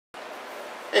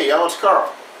Hey y'all, it's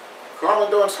Carl. Carl and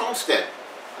Dawn's Homestead.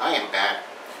 I am back.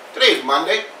 Today's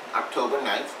Monday, October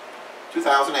 9th,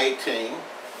 2018.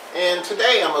 And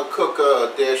today I'm going to cook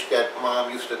a dish that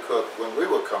Mom used to cook when we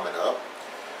were coming up.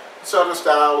 Southern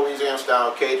style, Louisiana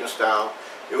style, Cajun style.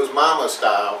 It was Mama's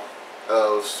style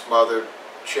of smothered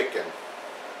chicken.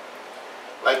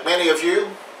 Like many of you,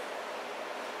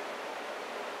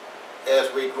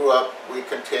 as we grew up, we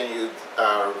continued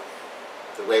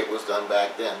the way it was done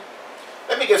back then.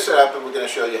 Let me get set up and we're going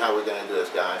to show you how we're going to do this,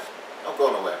 guys. Don't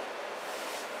go nowhere.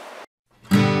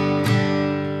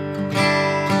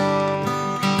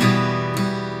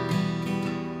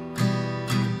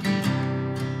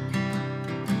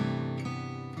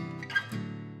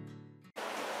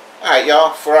 Alright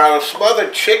y'all, for our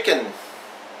smothered chicken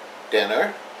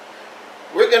dinner,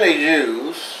 we're going to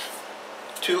use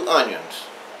 2 onions.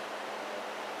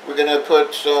 We're going to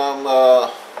put some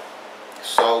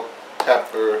salt,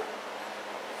 pepper,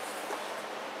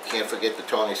 can't forget the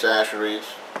Tony Sacheries,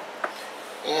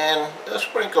 and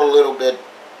sprinkle a little bit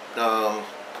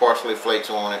parsley flakes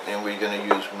on it, and we're going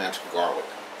to use minced garlic.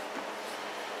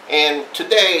 And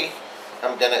today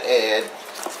I'm going to add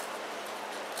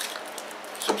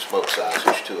some smoked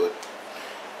sausage to it,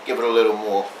 give it a little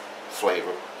more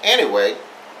flavor. Anyway,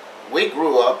 we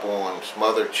grew up on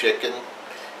smothered chicken,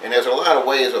 and there's a lot of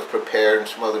ways of preparing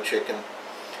smothered chicken.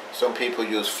 Some people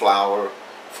use flour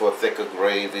for thicker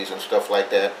gravies and stuff like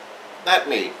that. Not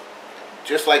me.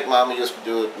 Just like Mama used to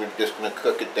do it, we're just going to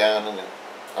cook it down in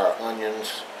our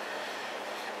onions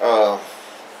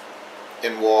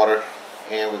in water,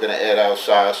 and we're going to add our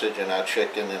sausage and our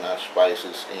chicken and our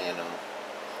spices and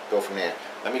go from there.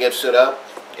 Let me get set up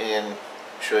and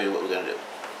show you what we're going to do.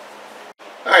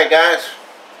 Alright guys,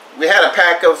 we had a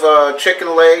pack of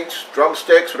chicken legs,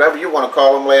 drumsticks, whatever you want to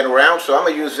call them, laying around, so I'm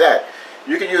going to use that.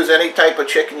 You can use any type of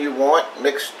chicken you want,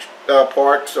 mixed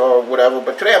parts or whatever,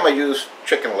 but today I'm going to use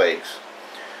chicken legs.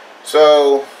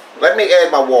 So let me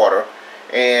add my water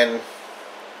and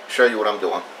show you what I'm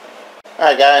doing.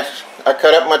 Alright guys, I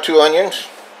cut up my 2 onions.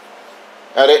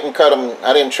 I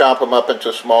didn't chop them up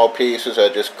into small pieces, I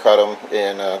just cut them,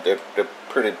 and they're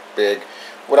pretty big.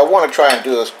 What I want to try and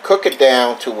do is cook it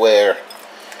down to where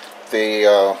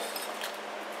the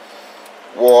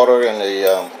water and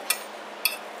the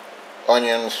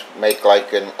onions make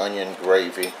like an onion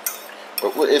gravy.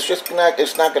 But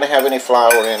it's not going to have any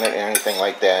flour in it or anything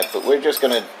like that, but we're just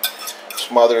going to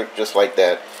smother it just like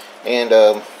that. And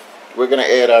we're going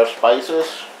to add our spices.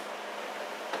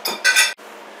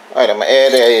 Alright, I'm going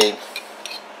to add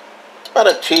about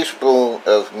a teaspoon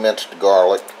of minced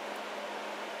garlic.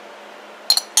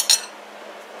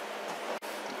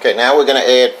 Okay, now we're going to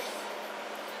add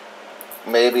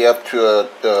maybe up to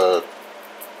a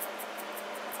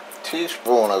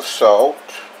teaspoon of salt.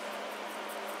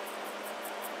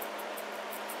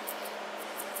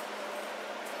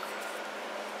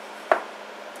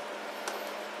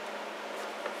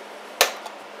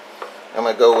 I'm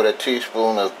going to go with a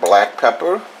teaspoon of black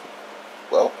pepper.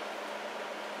 Well,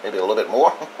 maybe a little bit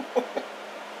more.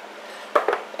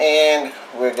 And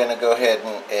we're going to go ahead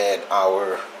and add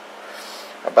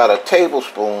about a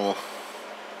tablespoon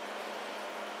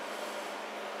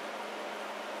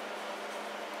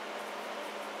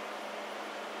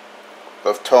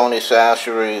of Tony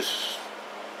Sacheries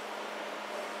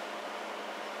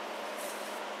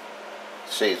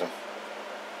season.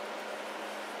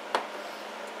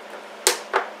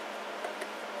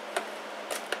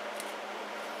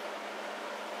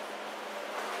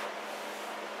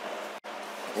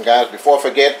 And guys, before I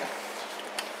forget,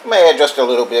 I may add just a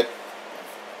little bit.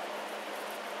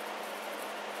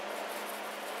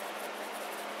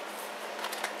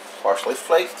 Parsley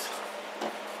flakes.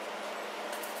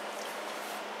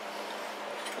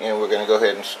 And we're going to go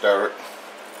ahead and stir it.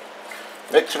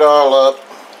 Mix it all up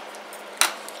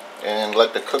and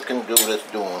let the cooking do what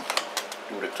it's doing.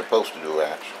 Do what it's supposed to do,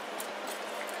 actually.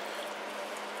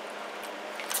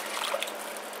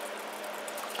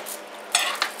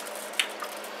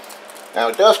 Now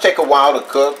it does take a while to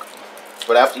cook,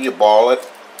 but after you boil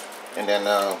it and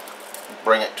then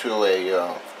bring it to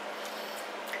a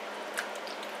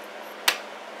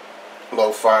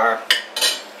low fire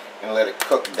and let it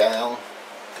cook down,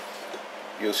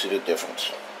 you'll see the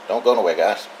difference. Don't go nowhere,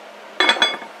 guys.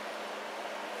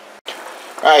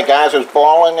 Alright guys, it's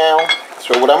boiling now.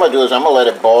 So what I'm going to do is I'm going to let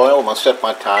it boil. I'm going to set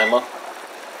my timer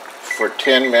for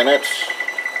 10 minutes.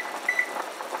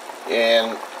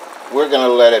 And we're going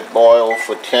to let it boil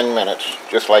for 10 minutes,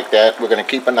 just like that. We're going to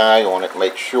keep an eye on it,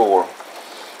 make sure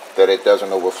that it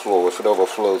doesn't overflow. If it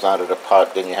overflows out of the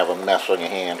pot, then you have a mess on your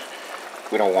hand.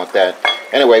 We don't want that.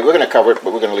 Anyway, we're going to cover it,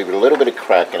 but we're going to leave it a little bit of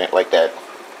crack in it like that.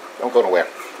 Don't go nowhere.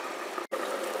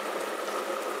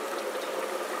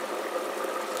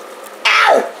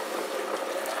 Ow!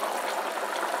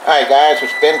 Alright guys,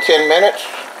 it's been 10 minutes.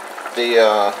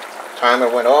 The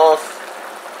timer went off.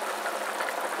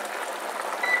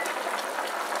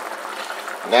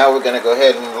 Now we're going to go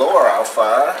ahead and lower our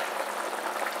fire.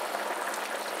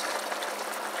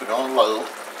 Put it on low.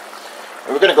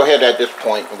 And we're going to go ahead at this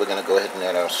point and we're going to go ahead and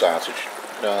add our sausage.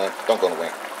 Don't go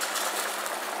nowhere.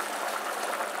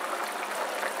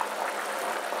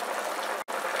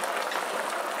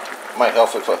 Might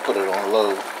help if I put it on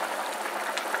low.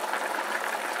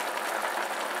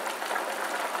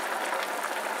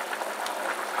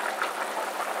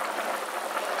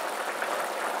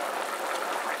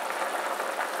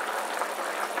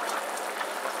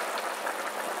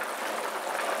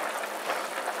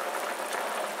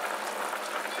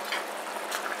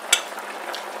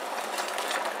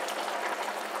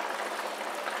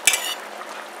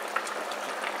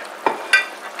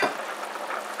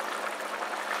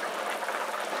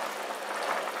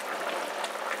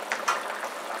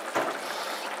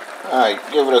 Alright,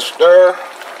 give it a stir.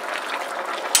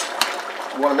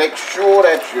 You want to make sure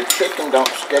that your chicken don't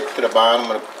stick to the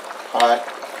bottom of the pot.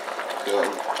 So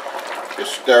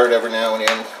just stir it every now and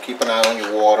then. Keep an eye on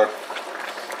your water.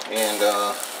 And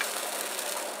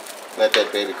let that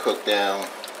baby cook down.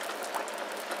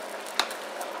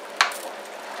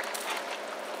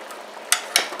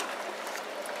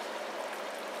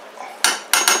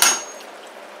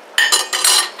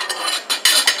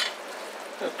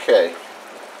 Okay.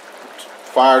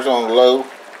 Fire's on low,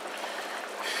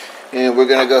 and we're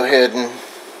going to go ahead and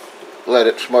let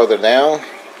it smother down,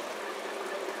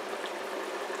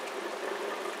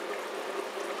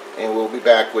 and we'll be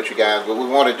back with you guys. What we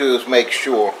want to do is make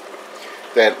sure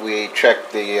that we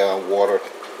check the water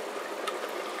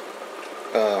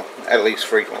at least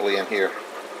frequently in here.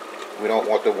 We don't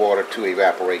want the water to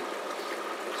evaporate,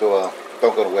 so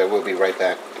don't go away. We'll be right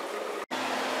back.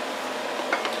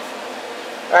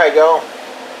 Alright y'all,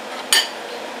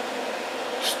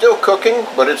 still cooking,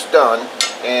 but it's done,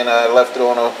 and I left it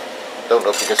on a, don't know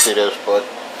if you can see this, but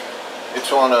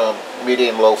it's on a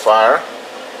medium-low fire,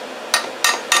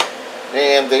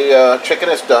 and the chicken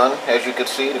is done. As you can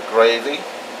see, the gravy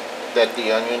that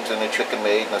the onions and the chicken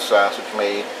made and the sausage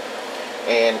made.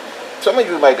 And some of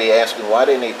you might be asking, why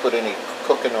didn't he put any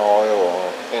cooking oil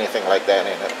or anything like that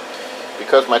in it?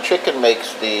 Because my chicken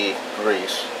makes the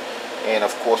grease, and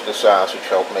of course the sausage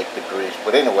helped make the grease.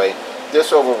 But anyway,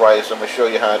 this over rice, I'm going to show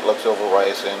you how it looks over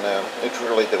rice, and it's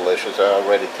really delicious. I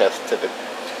already tested it,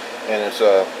 and it's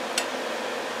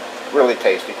really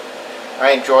tasty.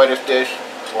 I enjoy this dish,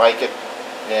 like it,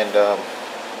 and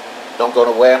don't go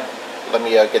nowhere. Let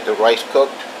me get the rice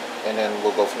cooked, and then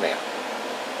we'll go from there.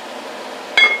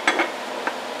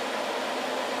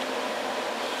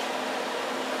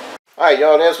 Alright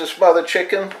y'all, there's the smothered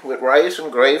chicken with rice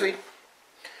and gravy.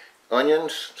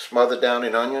 Onions, smothered down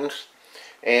in onions.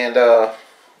 And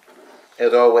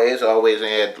as always, I always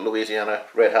add Louisiana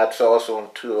red hot sauce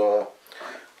onto a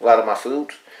lot of my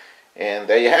foods. And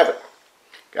there you have it.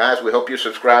 Guys, we hope you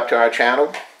subscribe to our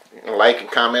channel. Like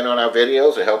and comment on our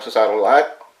videos. It helps us out a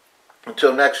lot.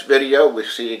 Until next video, we'll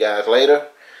see you guys later.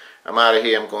 I'm out of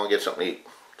here. I'm going to get something to eat.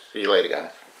 See you later,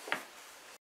 guys.